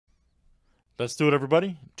Let's do it,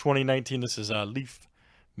 everybody. 2019. This is Leaf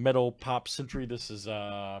Metal Pop Century. This is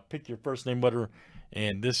pick your first name letter,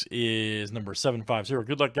 and this is number 750.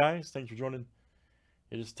 Good luck, guys. Thanks for joining.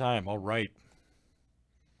 It is time. All right.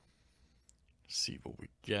 Let's see what we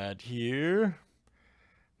got here.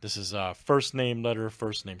 This is first name letter.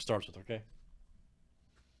 First name starts with. Okay.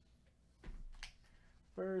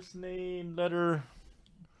 First name letter.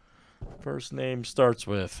 First name starts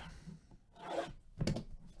with.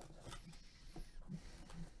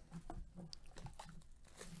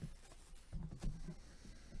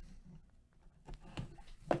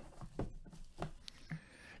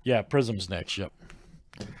 Yeah, Prism's next. Yep.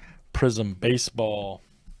 Prism baseball.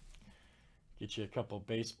 Get you a couple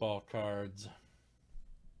baseball cards.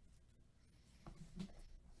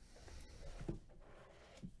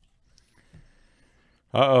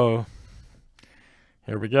 Uh-oh.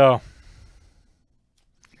 Here we go.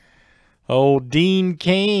 Old Dean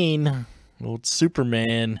Cain. Old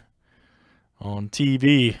Superman on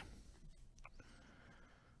TV.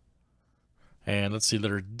 And let's see,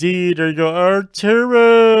 letter D. There you go,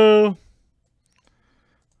 Arturo.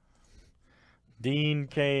 Dean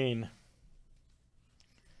Cain.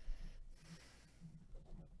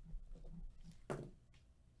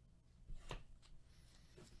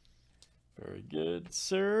 Very good,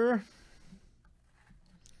 sir.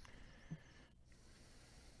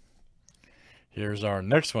 Here's our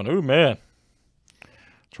next one. Ooh, man.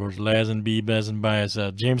 George Lazenby,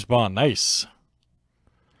 Bazenby, James Bond. Nice.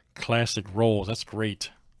 Classic rolls. That's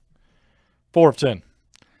great. 4 of 10.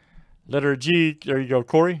 Letter G. There you go,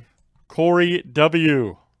 Corey. Corey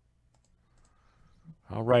W.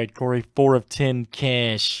 All right, Corey. 4 of 10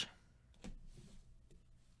 cash.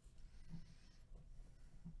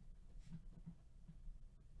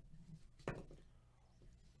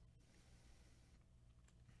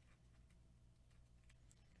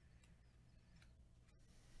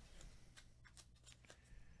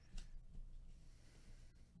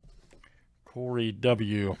 Corey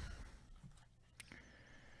W.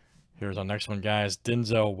 Here's our next one, guys.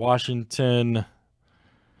 Denzel Washington,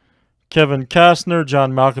 Kevin Costner,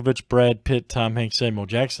 John Malkovich, Brad Pitt, Tom Hanks, Samuel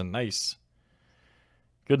Jackson. Nice.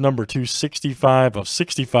 Good number, 265 of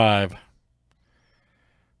 65.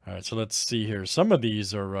 All right, so let's see here. Some of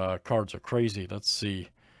these are cards are crazy. Let's see.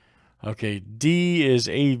 Okay, D is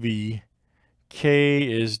AV.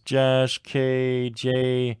 K is Josh K.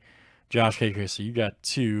 J. Josh K. Okay, so you got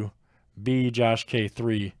 2. B, Josh K,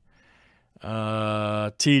 3.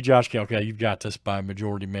 T, Josh K. Okay, you've got this by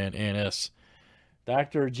majority, man. And S.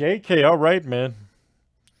 Dr. JK. All right, man.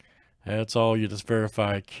 That's all. You just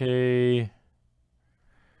verify. K.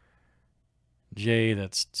 J,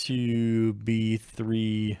 that's 2. B,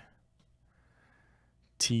 3.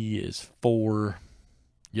 T is 4.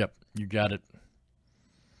 Yep, you got it.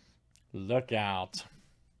 Look out.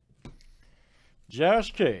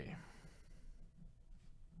 Josh K.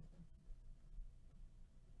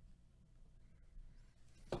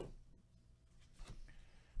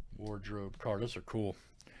 Wardrobe card. Those are cool.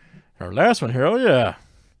 Our last one here. Oh, yeah.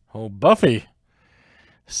 Oh, Buffy.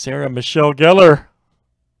 Sarah Michelle Gellar.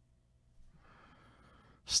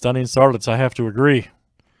 Stunning starlets, I have to agree.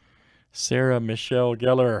 Sarah Michelle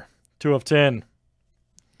Gellar. 2 of 10.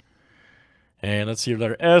 And let's see your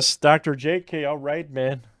letter S. Dr. JK. All right,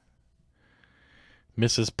 man.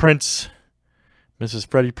 Mrs. Prince. Mrs.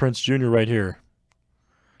 Freddie Prince Jr. right here.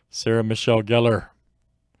 Sarah Michelle Gellar.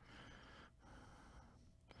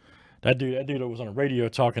 That dude that was on the radio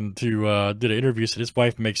talking to, did an interview, said his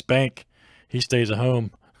wife makes bank. He stays at home.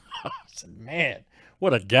 I said, man,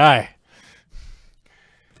 what a guy.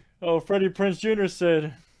 Oh, Freddie Prince Jr.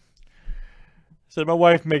 said, my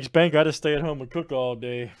wife makes bank. I just stay at home and cook all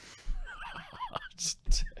day.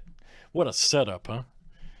 What a setup, huh?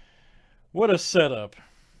 What a setup.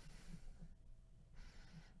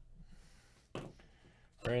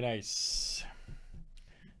 Very nice.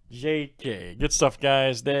 JK. Good stuff,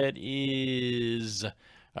 guys. That is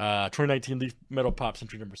 2019 Leaf Metal Pop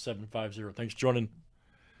Century number 750. Thanks for joining.